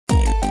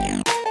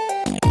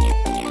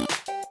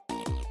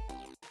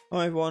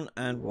Hi everyone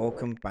and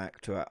welcome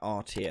back to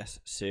our RTS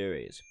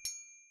series.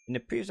 In the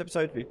previous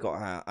episode we've got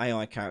our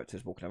AI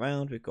characters walking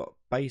around, we've got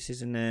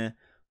bases in there.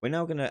 We're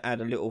now going to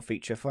add a little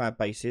feature for our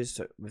bases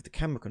with the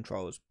camera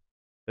controls.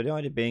 So the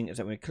idea being is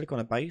that when we click on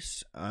a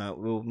base,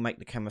 we'll make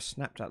the camera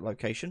snap to that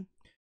location,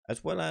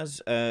 as well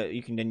as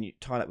you can then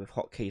tie that with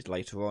hotkeys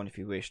later on if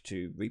you wish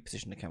to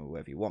reposition the camera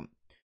wherever you want.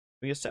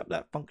 We're going to set up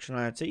that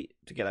functionality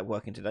to get that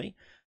working today.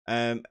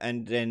 And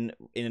then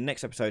in the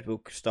next episode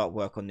we'll start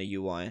work on the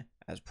UI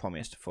as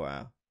promised for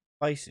our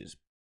bases.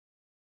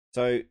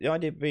 So the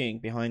idea being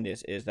behind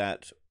this is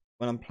that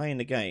when I'm playing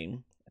the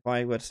game, if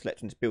I were to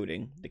select this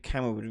building, the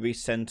camera would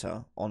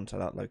recenter onto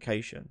that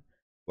location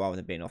rather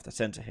than being off the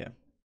center here.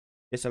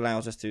 This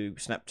allows us to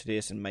snap to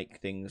this and make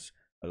things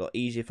a lot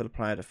easier for the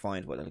player to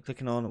find what they're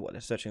clicking on and what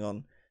they're searching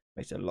on.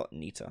 Makes it a lot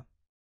neater.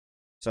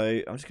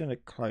 So I'm just going to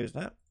close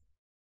that.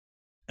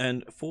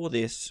 And for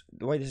this,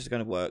 the way this is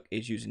going to work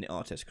is using the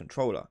RTS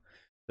controller.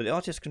 So the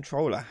RTS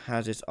controller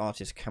has this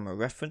RTS camera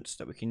reference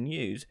that we can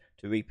use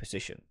to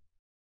reposition.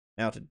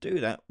 Now to do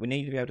that, we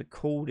need to be able to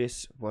call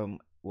this from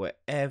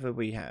wherever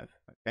we have.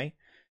 Okay.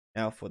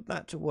 Now for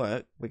that to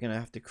work, we're going to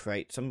have to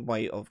create some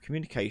way of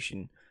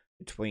communication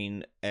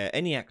between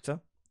any actor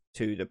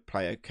to the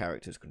player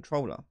character's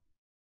controller.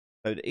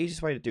 So the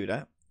easiest way to do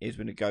that is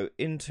we're going to go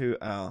into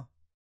our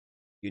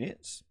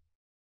units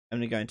and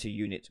we're going to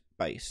unit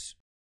base.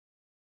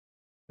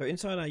 So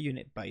inside our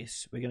unit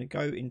base, we're going to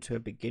go into a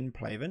begin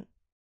play event.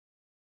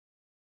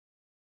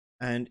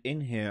 And in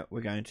here,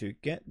 we're going to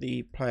get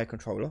the player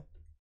controller.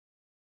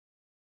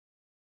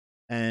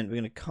 And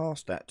we're going to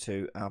cast that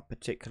to our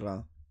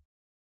particular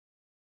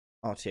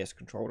RTS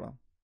controller.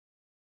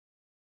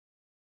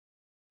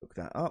 Look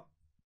that up.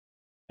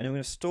 And then we're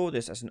going to store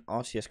this as an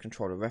RTS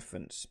controller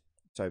reference.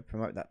 So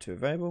promote that to a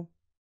variable.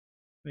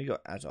 We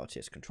got as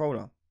RTS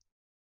controller.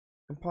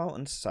 Compile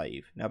and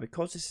save. Now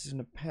because this is in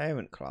a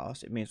parent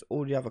class, it means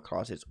all the other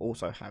classes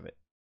also have it.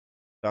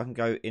 So I can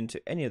go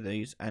into any of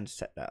these and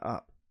set that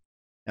up.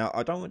 Now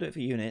I don't want to do it for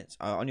units,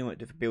 I only want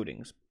to do it for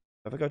buildings.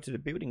 So if I go to the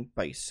building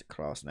base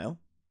class now,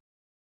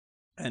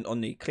 and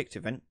on the clicked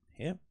event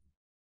here,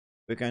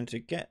 we're going to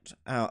get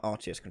our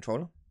RTS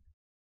controller.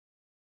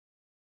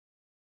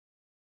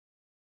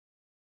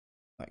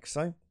 Like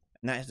so.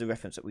 And that is the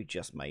reference that we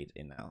just made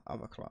in our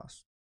other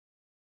class.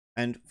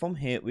 And from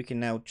here, we can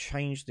now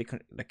change the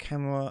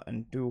camera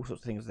and do all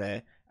sorts of things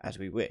there as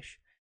we wish.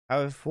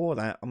 However, for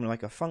that, I'm going to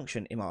make a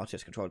function in my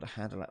RTS controller to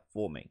handle that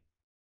for me.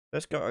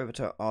 Let's go over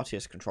to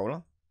RTS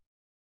controller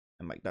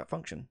and make that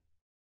function.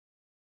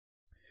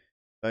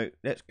 So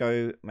let's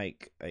go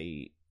make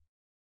a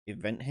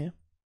event here.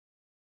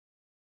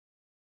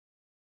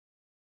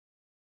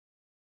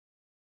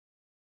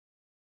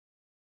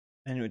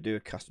 And we'll do a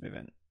custom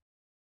event.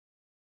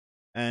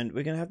 And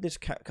we're going to have this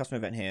custom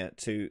event here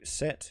to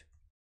set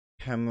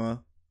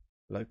camera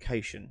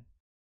location,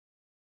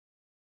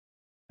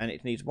 and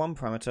it needs one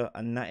parameter,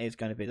 and that is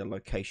going to be the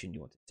location you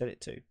want to set it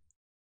to.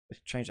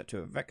 Let's change that to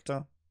a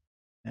vector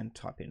and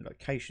type in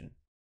location.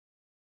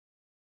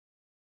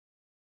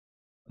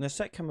 On the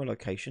set camera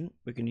location,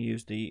 we're going to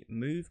use the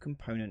move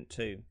component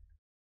 2.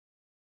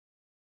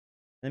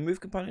 And the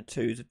move component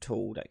 2 is a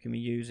tool that can be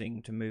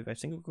using to move a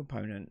single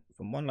component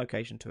from one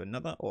location to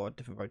another or a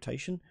different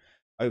rotation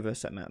over a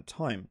set amount of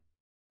time.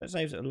 That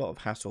saves a lot of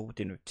hassle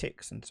dealing with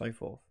ticks and so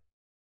forth.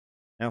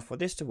 Now for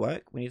this to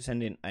work, we need to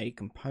send in a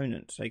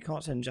component. So you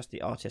can't send just the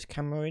RTS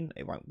camera in,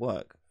 it won't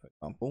work. For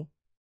example,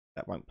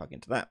 that won't plug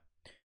into that,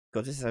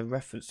 because this is a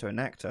reference to an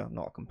actor,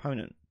 not a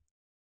component.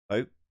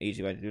 So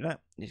easy way to do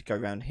that is go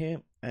around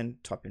here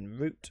and type in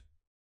root,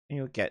 and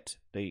you'll get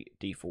the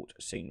default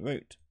scene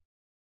root.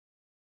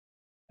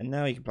 And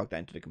now you can plug that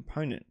into the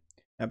component.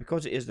 Now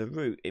because it is the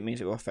root, it means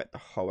it will affect the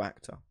whole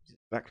actor. It's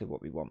exactly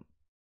what we want.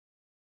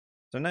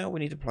 So now we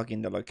need to plug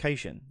in the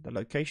location. The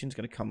location is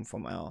going to come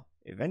from our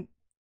event.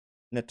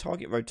 And the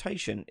target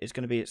rotation is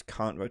going to be its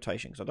current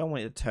rotation, because I don't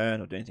want it to turn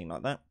or do anything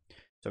like that. So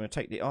I'm going to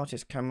take the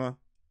RTS camera,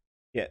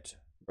 get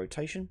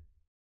rotation,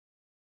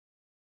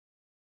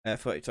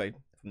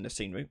 from the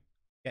scene root,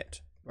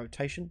 get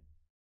rotation,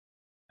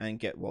 and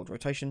get world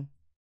rotation,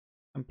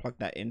 and plug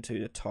that into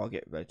the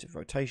target relative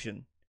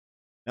rotation.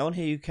 Now on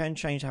here you can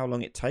change how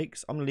long it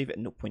takes. I'm going to leave it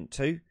at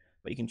 0.2,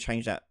 but you can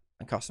change that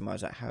and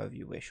customize that however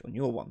you wish on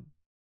your one.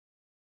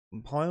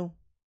 Compile,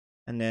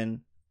 and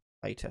then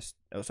play test.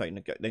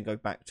 Then go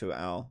back to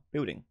our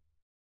building.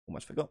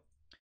 Almost forgot.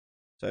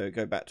 So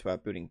go back to our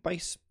building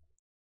base,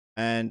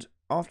 and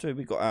after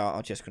we've got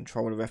our RTS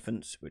controller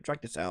reference, we'll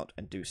drag this out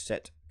and do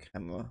set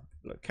camera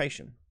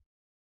location.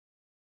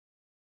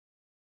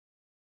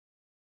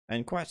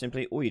 And quite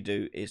simply, all you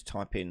do is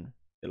type in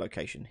the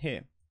location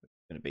here. It's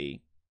going to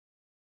be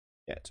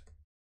get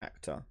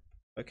actor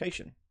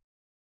location.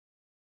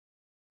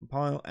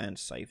 Compile and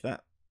save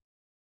that.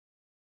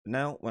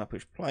 Now when I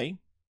push play,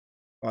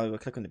 I will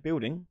click on the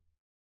building,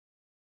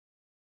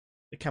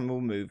 the camera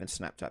will move and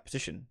snap to that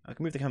position. I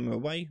can move the camera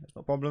away, that's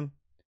not a problem.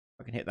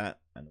 I can hit that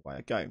and away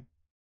I go.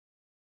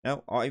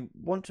 Now I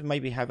want to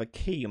maybe have a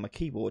key on my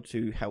keyboard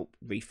to help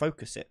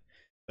refocus it.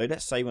 So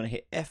let's say when I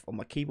hit F on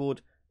my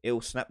keyboard, it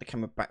will snap the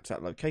camera back to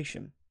that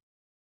location,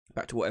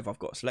 back to whatever I've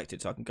got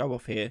selected. So I can go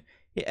off here,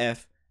 hit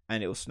F,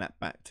 and it will snap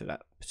back to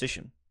that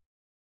position.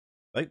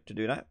 So to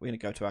do that, we're going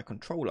to go to our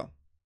controller.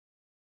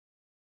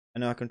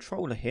 And our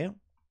controller here,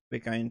 we're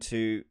going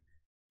to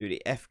do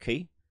the F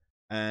key,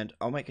 and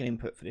I'll make an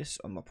input for this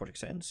on my project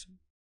settings.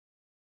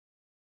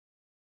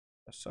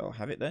 So I'll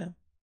have it there.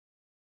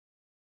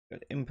 Go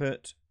to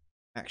input,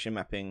 action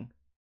mapping,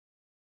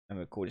 and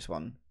we'll call this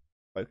one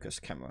focus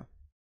camera.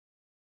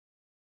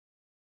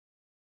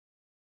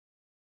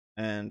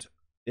 And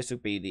this will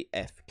be the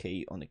F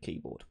key on the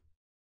keyboard.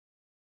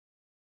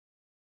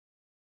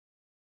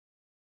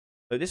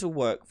 So this will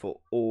work for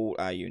all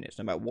our units,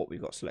 no matter what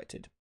we've got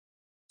selected.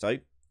 So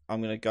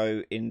I'm going to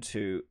go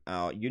into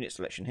our unit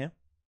selection here,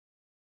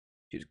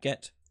 choose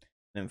get,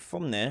 and then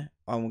from there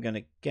I'm going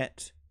to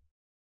get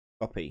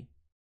copy,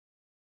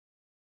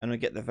 and we'll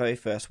get the very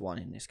first one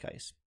in this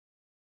case.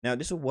 Now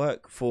this will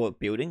work for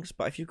buildings,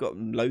 but if you've got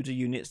loads of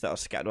units that are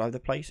scattered all over the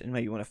place and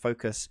maybe you want to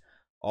focus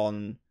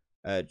on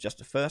just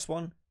the first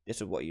one, this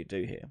is what you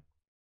do here.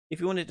 If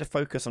you wanted to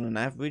focus on an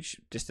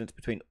average distance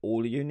between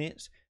all the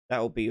units, that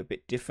will be a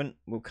bit different.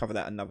 We'll cover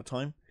that another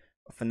time,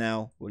 but for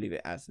now we'll leave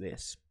it as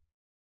this.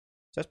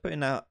 So let's put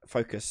in our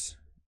focus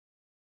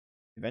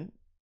event,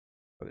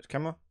 focus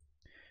camera.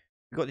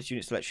 We've got this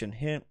unit selection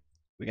here.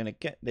 We're going to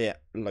get the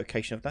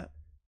location of that,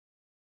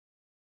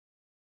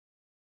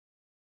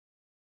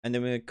 and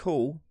then we're going to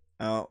call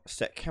our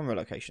set camera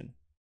location.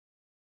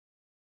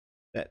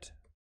 Set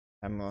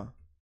camera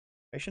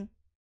location,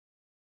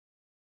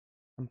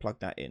 and plug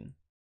that in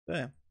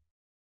there.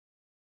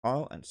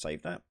 File and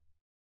save that.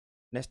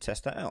 Let's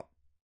test that out.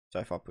 So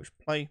if I push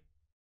play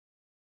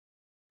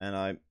and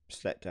I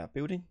select our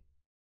building,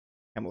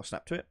 camera will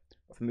snap to it.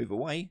 If I move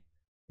away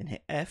and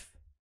hit F,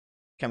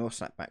 camera will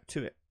snap back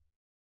to it,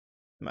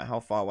 no matter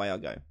how far away I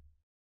go.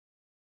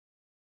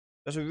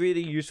 That's a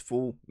really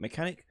useful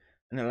mechanic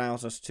and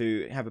allows us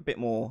to have a bit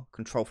more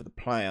control for the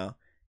player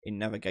in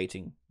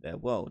navigating their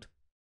world.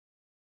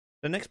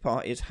 The next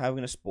part is how we're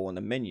going to spawn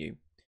the menu.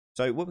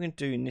 So what we're going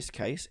to do in this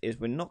case is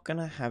we're not going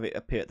to have it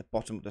appear at the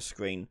bottom of the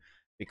screen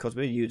because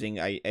we're using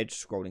a edge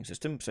scrolling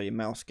system. So your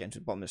mouse getting to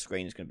the bottom of the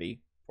screen is going to be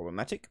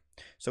problematic.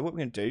 So what we're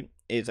going to do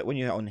is that when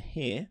you're on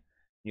here,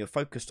 you're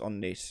focused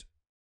on this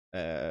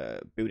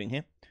building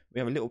here, we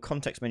have a little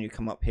context menu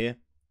come up here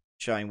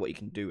showing what you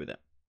can do with it.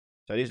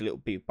 So these little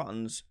big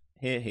buttons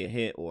here, here,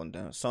 here, or on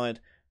down the side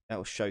that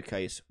will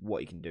showcase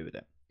what you can do with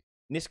it.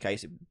 In this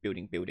case, it's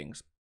building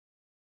buildings.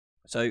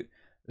 So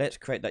let's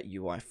create that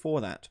UI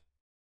for that.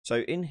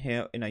 So in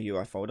here, in our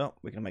UI folder,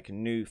 we're going to make a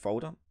new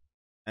folder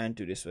and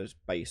do this as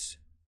base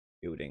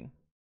building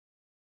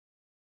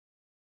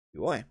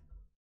UI.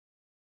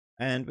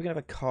 And we're going to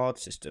have a card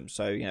system.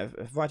 So you have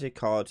a variety of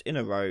cards in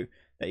a row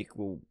that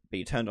will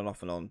be turned on,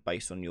 off, and on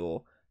based on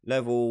your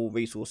level,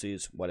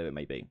 resources, whatever it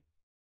may be.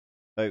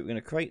 So we're going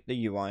to create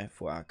the UI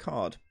for our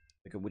card.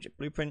 We go widget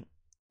blueprint,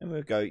 and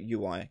we'll go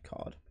UI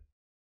card.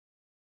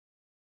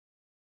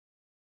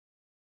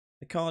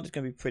 The card is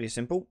going to be pretty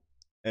simple.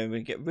 And we're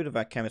going to get rid of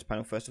our canvas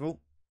panel first of all,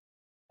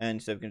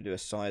 and so we're going to do a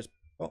size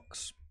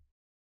box.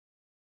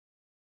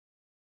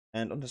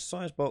 And on the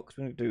size box,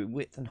 we're going to do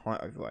width and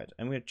height override,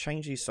 and we're going to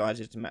change these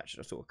sizes to match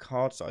the sort of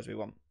card size we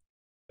want.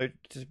 So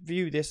to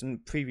view this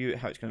and preview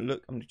how it's going to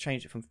look, I'm going to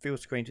change it from fill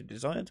screen to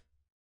desired.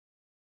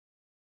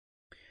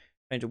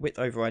 Change the width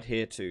override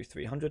here to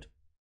 300,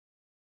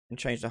 and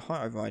change the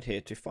height override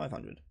here to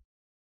 500.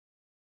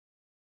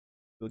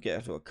 We'll get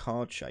a sort of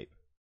card shape.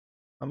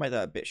 I'll make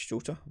that a bit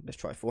shorter. Let's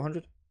try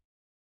 400.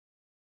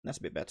 That's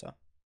a bit better.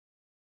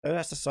 So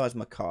that's the size of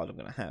my card I'm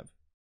going to have.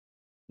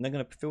 And I'm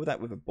going to fill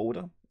that with a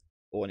border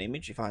or an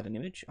image. If I had an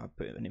image, I'd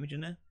put an image in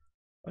there.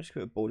 I'll just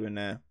put a border in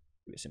there.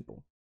 Keep it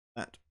simple.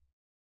 That.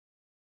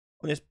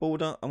 On this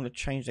border, I'm going to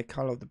change the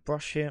color of the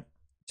brush here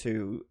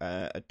to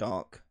a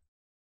dark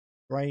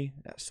grey.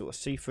 That's sort of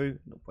see-through,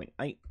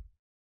 0.8.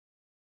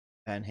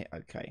 And hit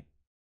OK.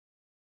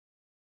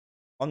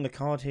 On the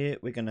card here,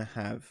 we're going to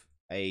have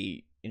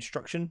a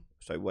instruction.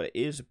 So what it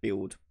is,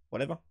 build,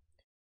 whatever.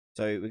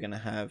 So we're going to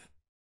have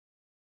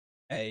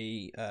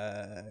a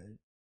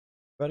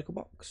vertical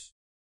box.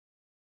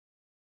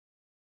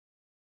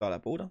 Start our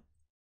border.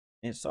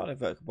 Inside a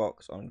vertical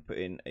box, I'm going to put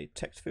in a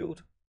text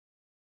field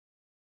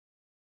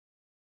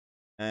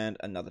and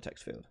another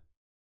text field.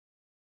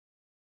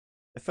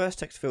 The first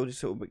text field is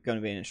sort of going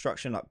to be an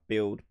instruction like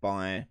build,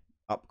 buy,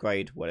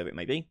 upgrade, whatever it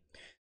may be.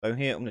 So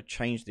here I'm going to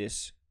change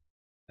this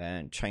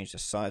and change the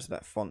size of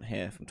that font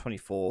here from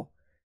 24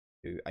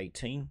 to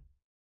 18.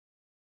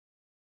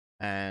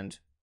 And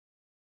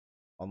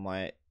on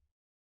my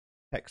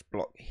text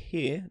block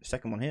here, the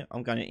second one here,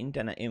 I'm going to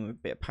indent that in with a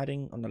bit of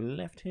padding on the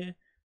left here.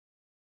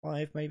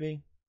 5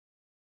 maybe.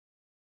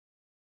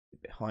 A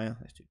bit higher.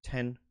 Let's do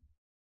 10.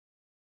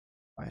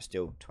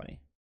 Still 20.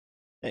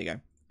 There you go.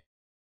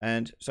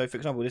 And so, for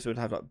example, this would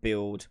have like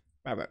build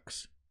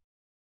barracks.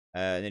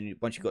 Then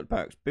once you've got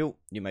barracks built,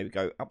 you maybe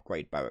go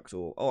upgrade barracks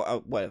or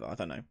whatever. I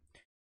don't know.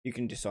 You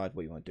can decide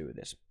what you want to do with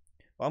this.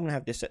 But I'm going to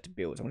have this set to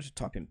build. So I'm going to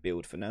type in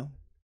build for now.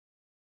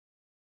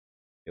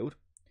 Build.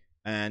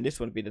 and this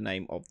would be the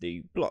name of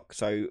the block.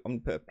 So I'm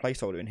going to put a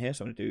placeholder in here.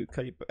 So I'm going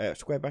to do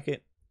square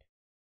bracket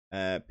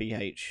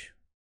ph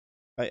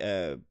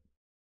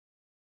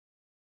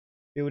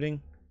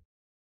building,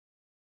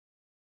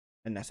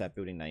 and that's our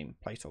building name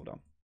placeholder.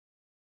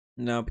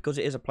 Now, because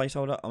it is a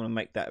placeholder, I'm going to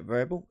make that a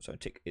variable. So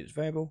tick is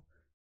variable,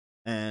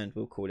 and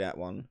we'll call that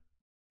one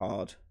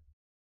card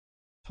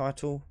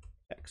title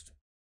text.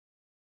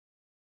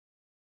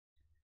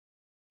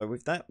 So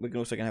with that, we're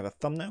also going to have a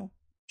thumbnail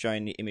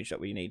showing the image that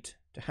we need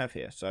to have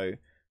here. So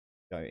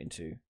go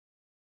into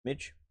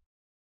image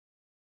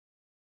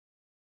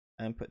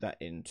and put that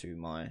into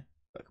my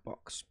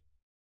workbox.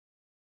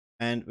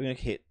 And we're going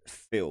to hit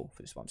fill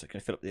for this one. So it's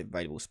going to fill up the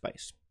available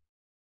space.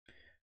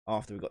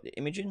 After we've got the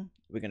image in,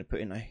 we're going to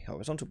put in a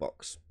horizontal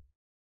box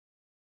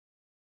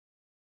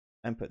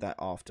and put that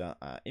after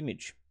our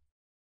image.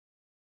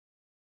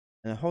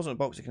 And the horizontal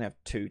box is going to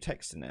have two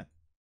texts in there.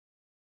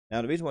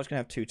 Now, the reason why it's going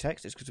to have two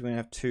texts is because we're going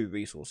to have two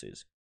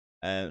resources.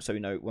 So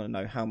we want to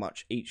know how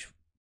much each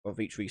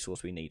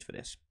resource we need for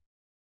this.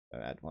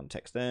 So add one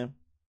text there,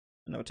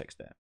 another text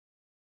there.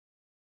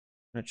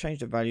 I'm going to change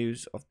the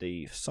values of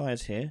the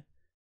size here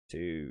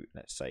to,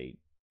 let's say,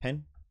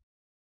 10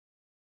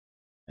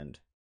 and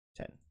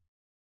 10.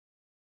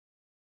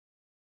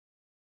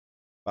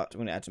 But I'm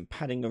going to add some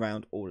padding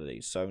around all of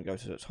these. So I'm going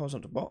to go to the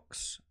horizontal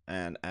box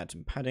and add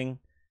some padding.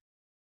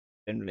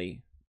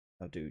 Generally,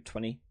 I'll do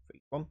 20 for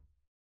each one.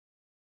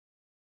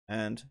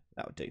 And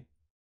that would do.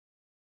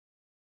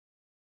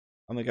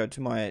 I'm going to go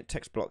to my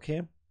text block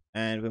here,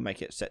 and we'll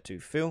make it set to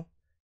fill.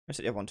 I'll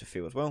set the other one to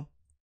fill as well.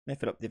 And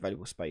fill up the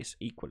available space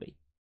equally.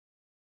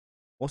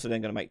 Also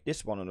then going to make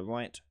this one on the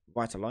right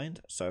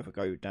aligned. So if I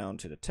go down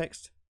to the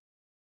text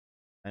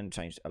and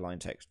change align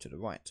text to the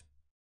right.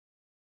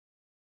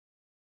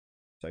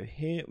 So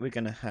here we're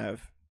going to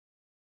have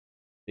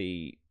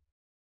the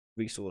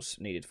resource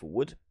needed for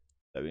wood.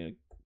 So we're going to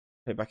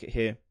go back it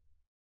here,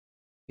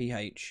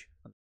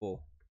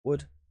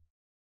 ph_wood.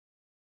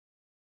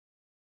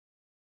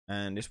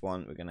 And this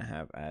one we're going to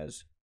have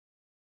as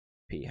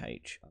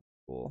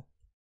ph_stone.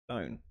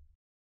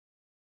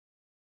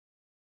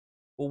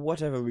 Or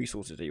whatever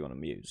resources that you want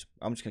to use.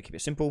 I'm just going to keep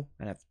it simple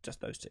and have just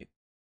those two.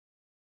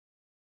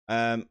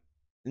 And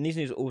these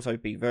need to also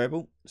be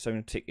variable. So I'm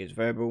going to tick is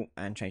variable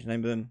and change the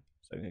name of them.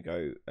 So I'm going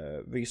to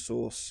go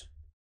resource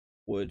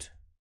wood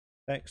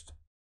text.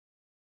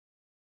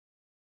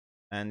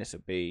 And this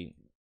will be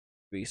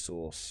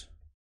resource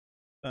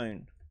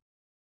stone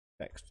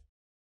text.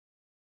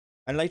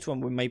 And later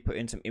on we may put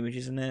in some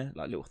images in there,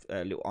 like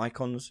little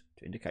icons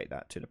to indicate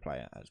that to the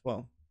player as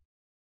well.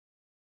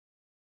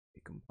 We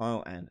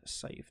compile and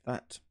save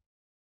that.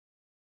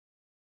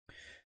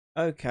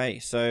 Okay,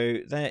 so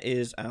there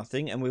is our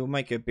thing, and we will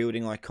make a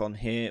building icon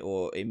here,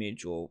 or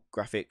image, or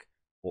graphic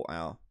for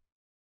our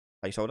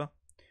placeholder.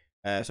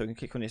 So we can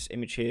click on this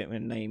image here. I'm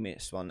going to name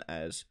this one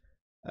as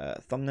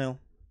thumbnail.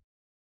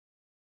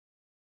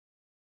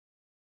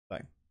 So,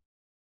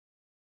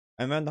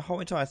 and around the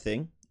whole entire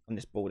thing on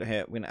this border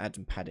here, we're going to add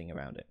some padding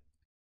around it.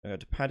 So go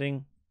to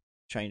padding,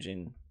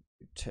 changing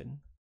to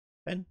 10.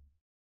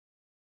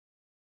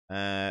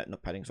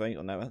 Not padding, sorry,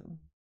 on that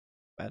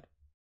bad.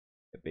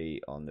 It'd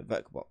be on the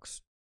vertical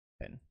box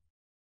 10.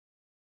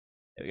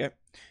 There we go.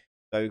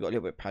 So we've got a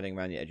little bit of padding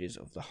around the edges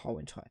of the whole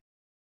entire.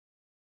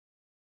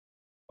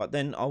 But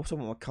then I also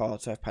want my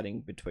card to have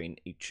padding between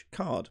each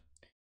card.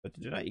 So to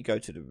do that, you go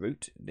to the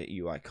root, the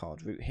UI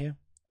card root here,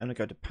 and I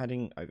go to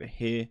padding over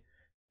here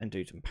and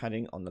do some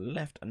padding on the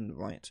left and the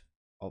right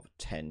of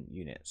 10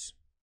 units.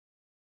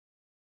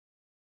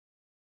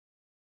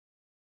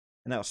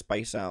 And that'll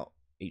space out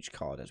each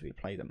card as we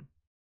play them.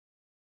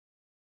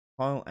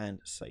 File and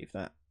save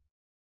that.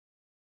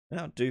 And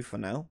that'll do for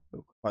now.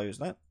 We'll close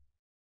that.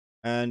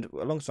 And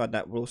alongside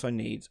that, we'll also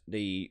need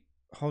the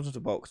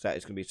horizontal box that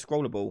is going to be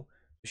scrollable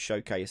to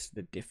showcase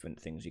the different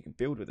things you can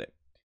build with it.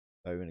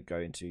 So we're going to go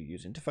into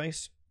user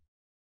interface,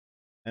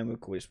 and we'll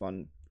call this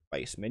one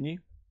base menu.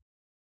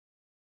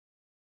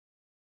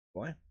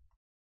 Why?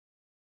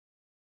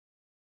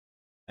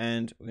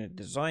 And we're going to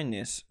design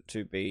this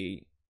to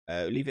be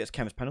leave it as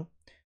canvas panel,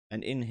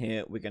 and in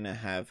here we're going to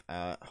have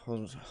our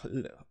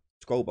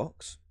scroll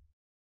box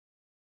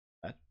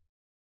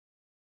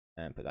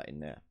and put that in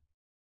there.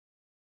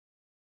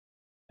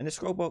 And the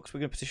scroll box we're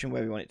going to position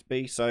where we want it to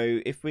be.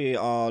 So if we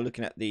are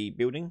looking at the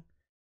building,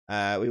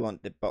 we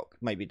want the box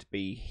maybe to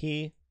be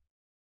here.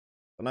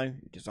 I don't know,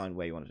 design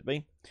where you want it to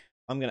be.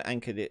 I'm going to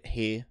anchor it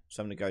here,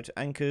 so I'm going to go to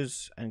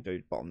anchors and go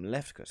to bottom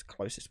left because it's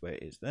closest where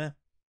it is there,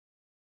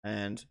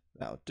 and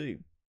that'll do.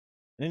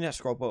 And in that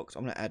scroll box,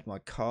 I'm going to add my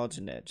cards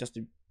in there just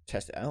to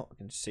test it out. I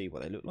can see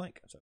what they look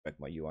like. So I drag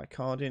my UI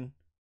card in.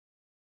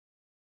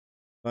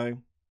 So,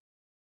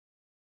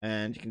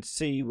 and you can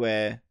see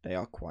where they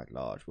are quite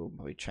large. We'll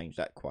probably change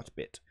that quite a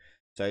bit.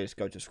 So let's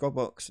go to scroll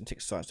box and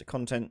tick size to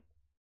content.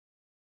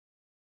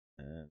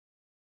 And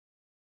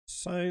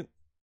so I'm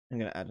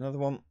going to add another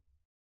one.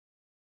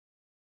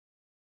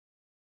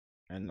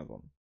 And another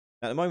one.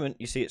 At the moment,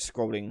 you see it's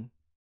scrolling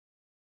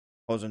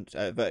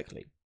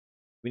vertically.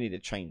 We need to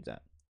change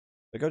that.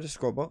 So go to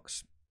scroll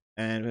box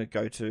And we're going to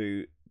go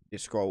to the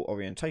scroll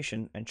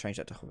orientation and change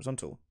that to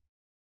horizontal.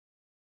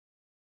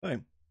 So,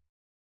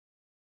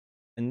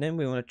 and then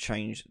we want to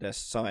change the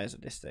size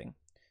of this thing.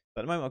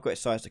 So at the moment I've got it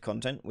sized to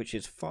content, which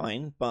is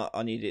fine, but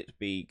I need it to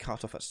be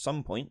cut off at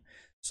some point.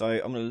 So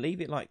I'm going to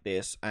leave it like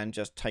this and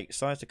just take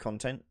size to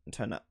content and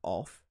turn that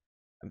off.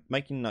 And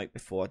making note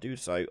before I do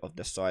so of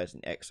the size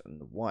in X and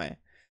the Y.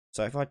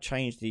 So if I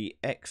change the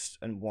X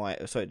and Y,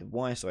 the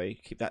Y,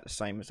 keep that the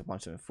same as the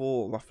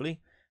 174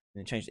 roughly, and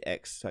then change the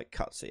X so it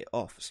cuts it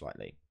off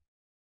slightly.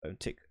 So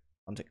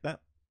untick that.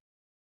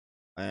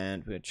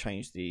 And we're going to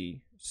change the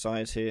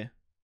size here.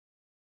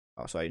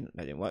 Oh, sorry,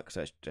 that didn't work,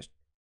 so let's just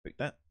click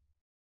that.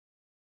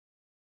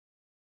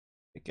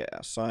 We get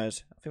our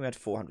size. I think we had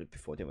 400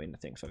 before, didn't we, in the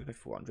thing? So we'll go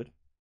 400.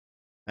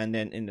 And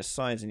then in the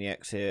size in the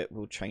X here,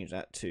 we'll change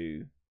that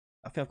to,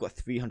 I think I've got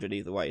 300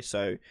 either way.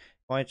 So if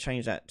I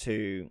change that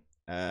to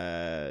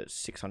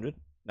 600,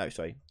 no,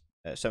 sorry,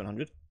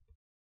 700,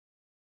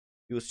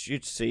 you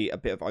should see a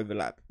bit of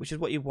overlap, which is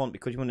what you want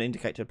because you want to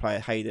indicate to the player,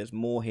 hey, there's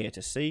more here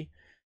to see.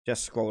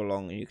 Just scroll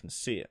along and you can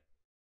see it.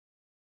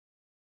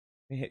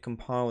 You hit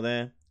compile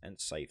there and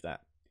save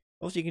that.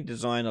 Also, you can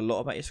design a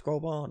lot about your scroll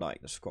bar,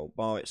 like the scroll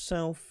bar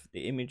itself,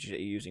 the image that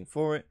you're using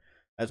for it,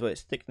 as well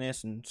as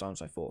thickness and so on and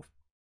so forth.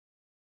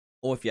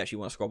 Or if you actually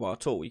want a scroll bar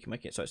at all, you can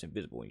make it so it's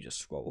invisible and you just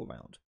scroll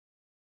around.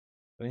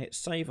 So hit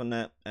save on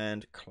that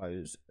and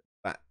close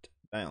that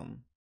down.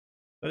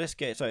 So let's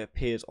get it so it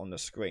appears on the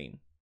screen.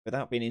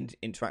 Without being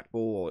interactable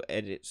or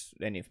edits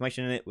any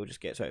information in it, we'll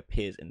just get it so it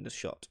appears in the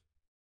shot.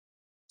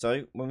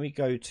 So when we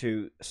go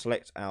to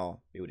select our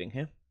building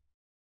here,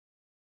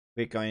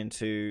 we're going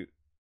to,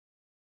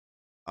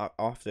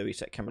 after we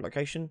set camera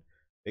location,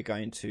 we're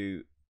going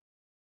to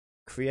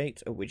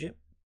create a widget.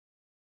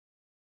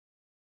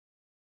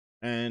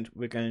 And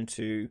we're going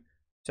to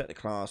set the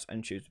class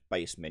and choose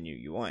base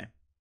menu UI.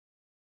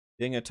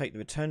 Then going to take the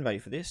return value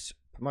for this,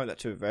 promote that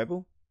to a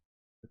variable.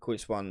 We'll call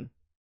this one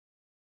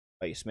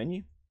base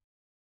menu.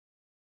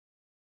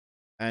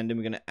 And then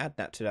we're going to add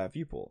that to our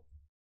viewport.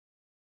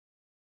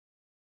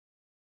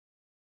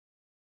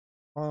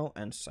 File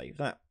and save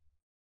that.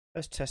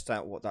 Let's test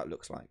out what that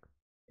looks like.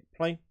 Hit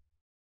play.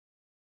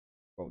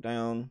 Scroll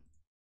down.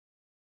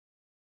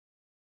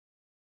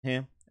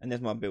 Here. And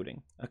there's my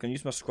building. I can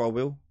use my scroll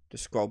wheel to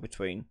scroll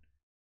between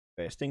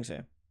various things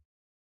here.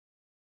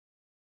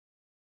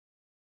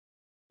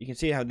 You can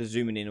see how the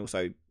zooming in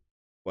also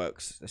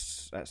works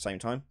at the same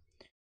time.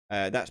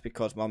 That's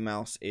because my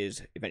mouse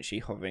is eventually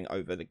hovering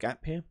over the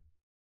gap here.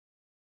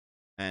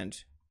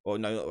 And, or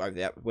no, not over the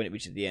gap. When it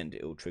reaches the end,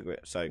 it will trigger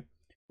it. So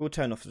we'll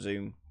turn off the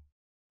zoom,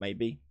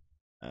 maybe,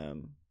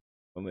 when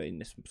we're in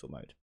this sort of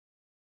mode.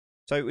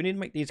 So we need to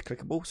make these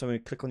clickable. So when we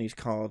click on these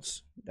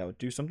cards, that will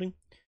do something.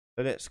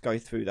 So let's go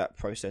through that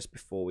process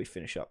before we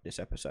finish up this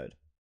episode.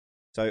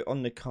 So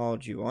on the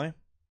card UI,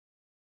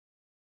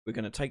 we're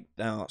going to take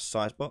our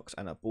size box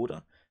and our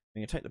border.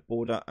 We're going to take the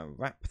border and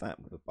wrap that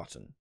with a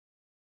button.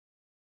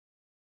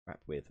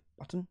 Wrap with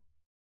button.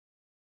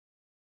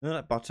 And on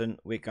that button,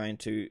 we're going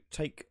to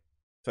take,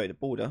 the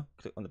border,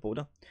 click on the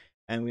border,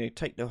 and we're going to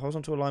take the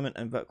horizontal alignment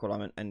and vertical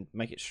alignment and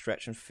make it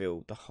stretch and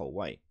fill the whole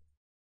way.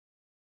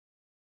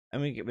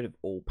 And we get rid of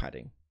all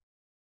padding.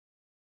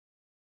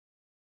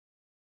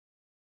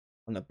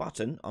 On the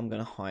button, I'm going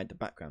to hide the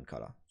background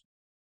color.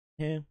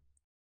 Here,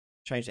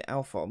 change the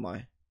alpha on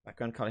my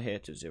background color here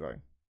to 0.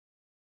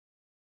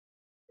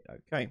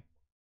 Okay.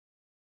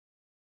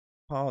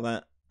 Compile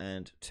that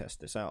and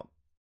test this out.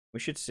 We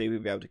should see we'll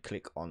be able to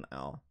click on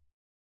our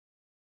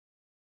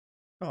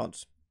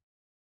cards.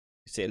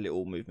 You see a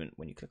little movement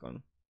when you click on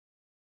them.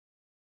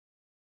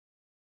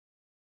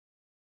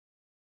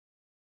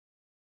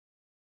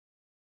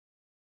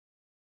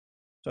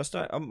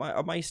 So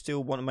I may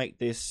still want to make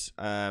this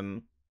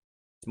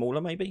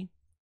smaller maybe.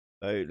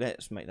 So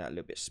let's make that a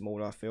little bit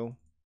smaller, I feel.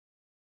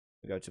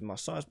 We go to my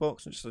size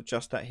box and just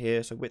adjust that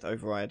here. So width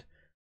override,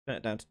 turn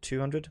it down to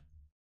 200.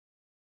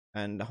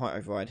 And the height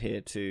override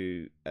here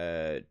to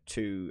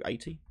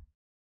 280.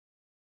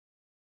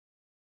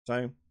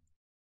 So,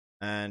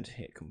 and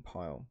hit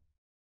compile.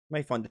 You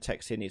may find the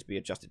text here needs to be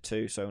adjusted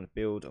too. So I'm going to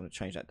build, I'm going to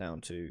change that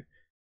down to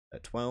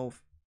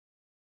 12.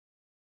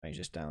 Change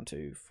this down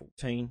to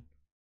 14.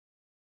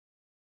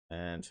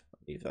 And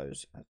leave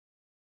those.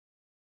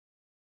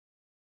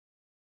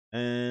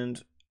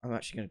 And I'm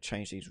actually going to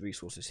change these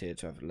resources here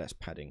to have less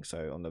padding.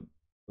 So on the,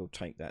 we'll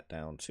take that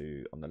down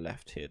to, on the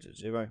left here to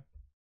 0.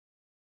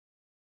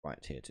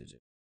 Right here to 0.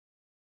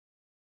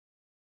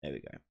 There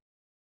we go.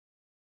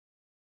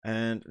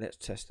 And let's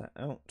test that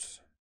out.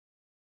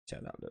 See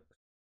how that looks.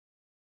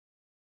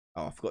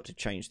 Oh, I forgot to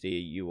change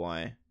the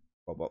UI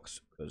box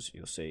because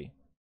you'll see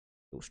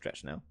it's all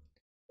stretched now.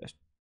 Let's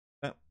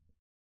that.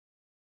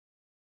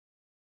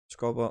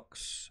 Scroll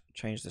box,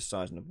 change the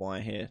size and the Y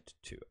here to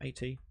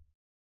 280.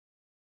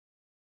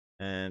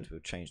 And we'll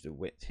change the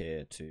width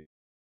here to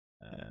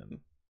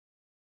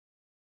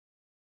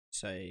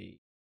say,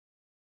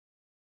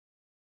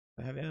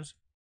 I have yours.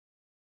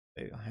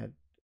 So I had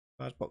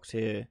size box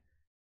here,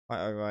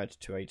 height override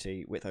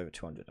 280, width over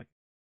 200. Okay.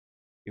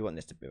 We want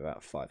this to be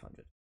about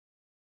 500.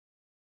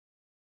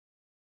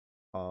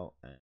 File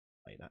and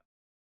play that.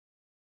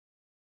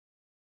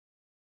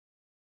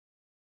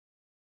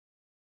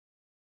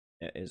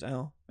 It is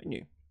our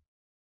menu.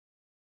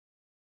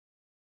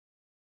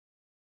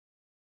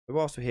 But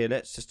whilst we're here,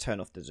 let's just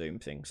turn off the zoom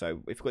thing.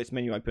 So if we've got this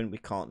menu open, we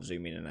can't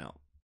zoom in and out.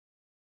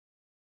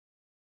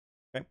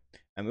 Okay,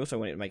 and we also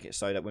want to make it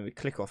so that when we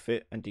click off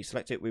it and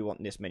deselect it, we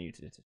want this menu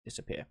to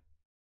disappear.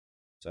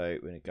 So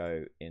we're going to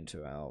go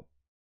into our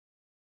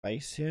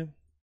base here,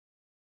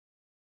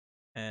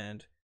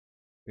 and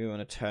we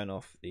want to turn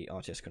off the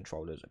RTS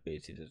controller's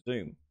ability to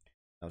zoom.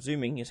 Now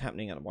zooming is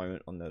happening at the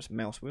moment on this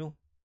mouse wheel.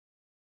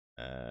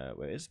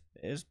 Where it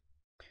is,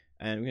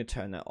 and we're going to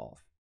turn that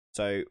off.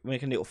 So we'll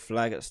make a little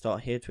flag at the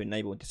start here to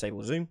enable and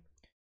disable zoom.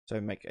 So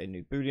make a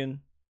new boolean,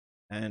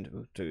 and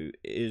we'll do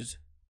is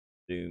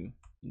zoom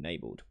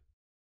enabled.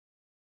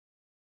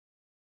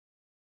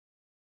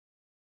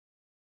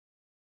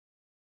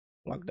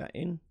 Plug that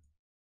in,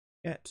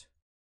 get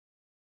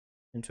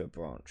into a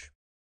branch.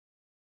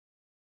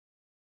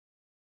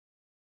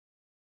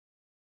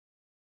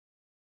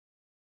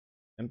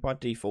 And by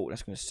default,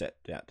 that's going to set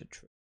that to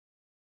true.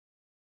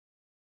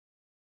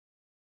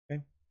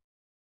 Okay.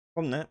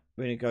 From that,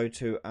 we're going to go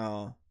to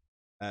our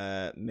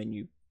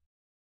menu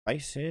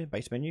base here,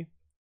 base menu,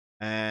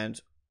 and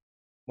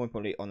more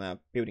importantly on our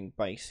building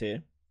base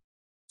here.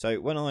 So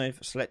when I've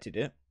selected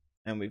it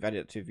and we've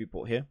added it to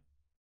viewport here,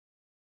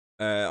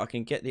 I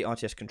can get the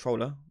RTS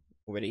controller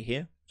already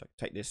here. So I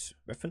can take this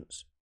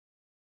reference,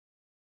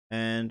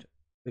 and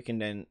we can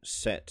then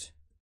set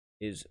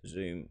is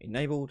zoom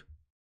enabled.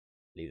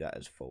 Leave that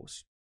as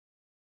false.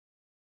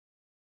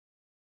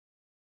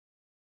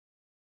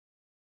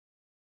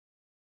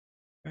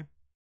 Okay.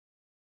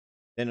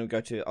 Then we'll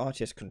go to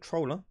RTS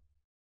controller,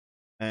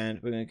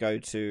 and we're going to go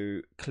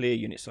to clear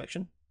unit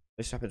selection.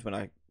 This happens when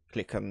I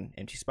click on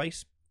empty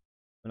space.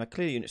 When I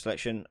clear unit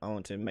selection, I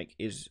want to make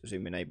is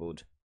zoom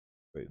enabled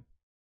true.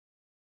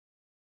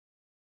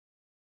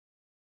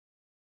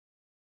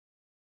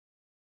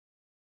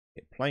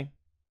 Hit play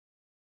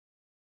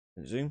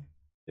and zoom.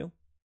 Still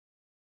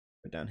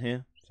go down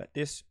here, select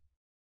this.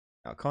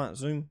 Now I can't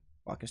zoom,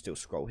 but I can still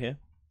scroll here.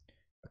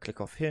 I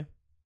click off here,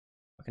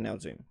 I can now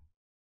zoom.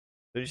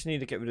 So we just need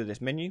to get rid of this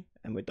menu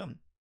and we're done.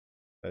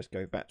 So let's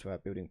go back to our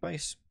building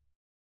base.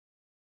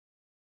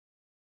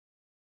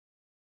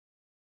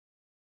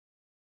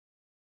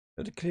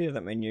 So to clear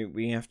that menu,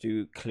 we have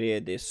to clear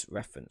this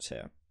reference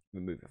here,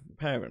 remove it from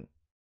parent.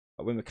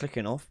 But when we're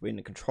clicking off, we're in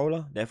the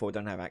controller, therefore we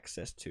don't have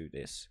access to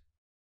this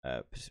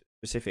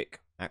specific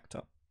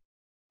actor.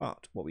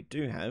 But what we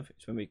do have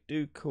is when we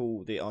do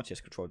call the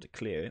RTS controller to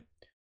clear it,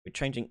 we're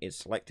changing is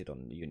selected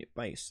on the unit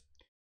base.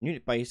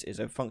 Unit base is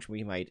a function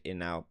we made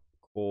in our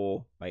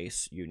core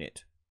base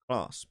unit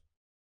class.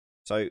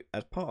 So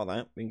as part of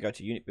that, we can go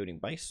to unit building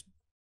base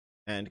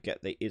and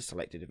get the is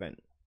selected event.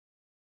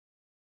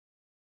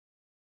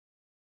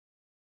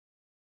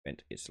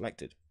 Event is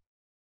selected.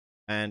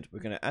 And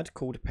we're going to add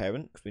call to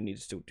parent because we need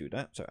to still do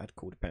that. So add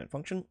call to parent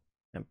function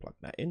and plug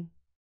that in.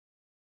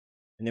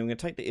 And then we're going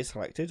to take the is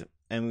selected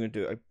and we're going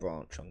to do a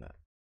branch on that.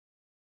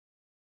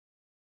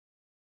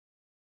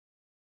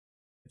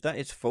 If that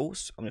is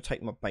false, I'm going to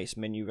take my base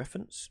menu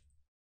reference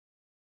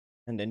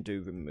and then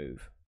do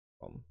remove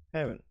from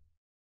parent.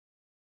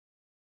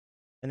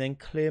 And then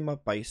clear my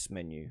base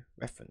menu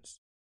reference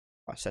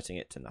by setting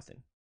it to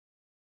nothing.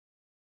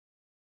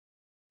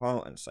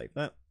 File and save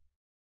that.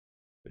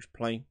 Push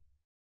play.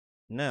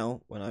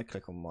 Now, when I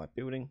click on my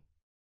building,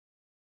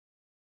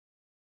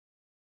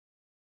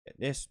 get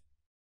this.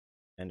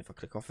 And if I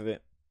click off of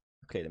it,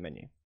 I clear the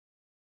menu.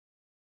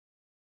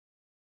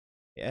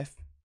 Hit F,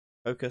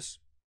 focus,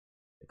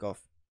 click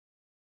off,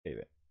 clear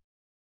it.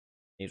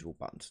 These are all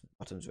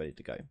buttons ready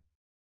to go.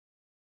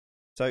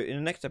 So in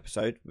the next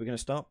episode, we're going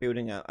to start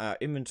building out our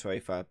inventory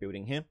for our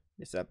building here.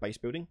 This is our base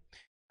building.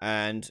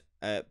 And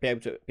be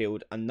able to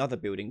build another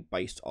building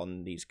based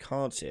on these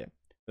cards here.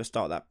 We'll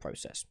start that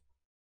process.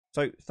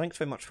 So thanks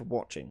very much for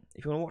watching.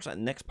 If you want to watch that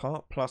next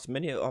part, plus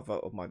many other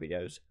of my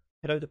videos,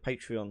 head over to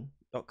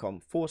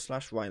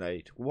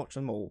patreon.com/Riley to watch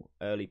them all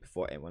early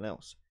before anyone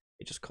else.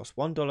 It just costs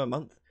 $1 a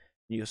month,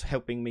 and you're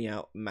helping me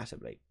out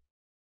massively.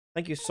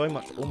 Thank you so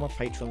much to all my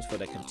patrons for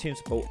their continued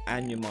support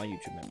and my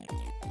YouTube members.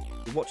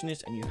 If you're watching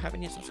this and you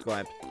haven't yet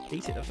subscribed,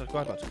 please hit the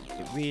subscribe button.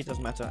 It really does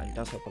matter and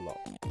does help a lot.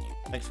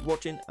 Thanks for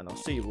watching, and I'll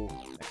see you all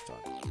next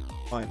time.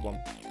 Bye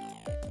everyone.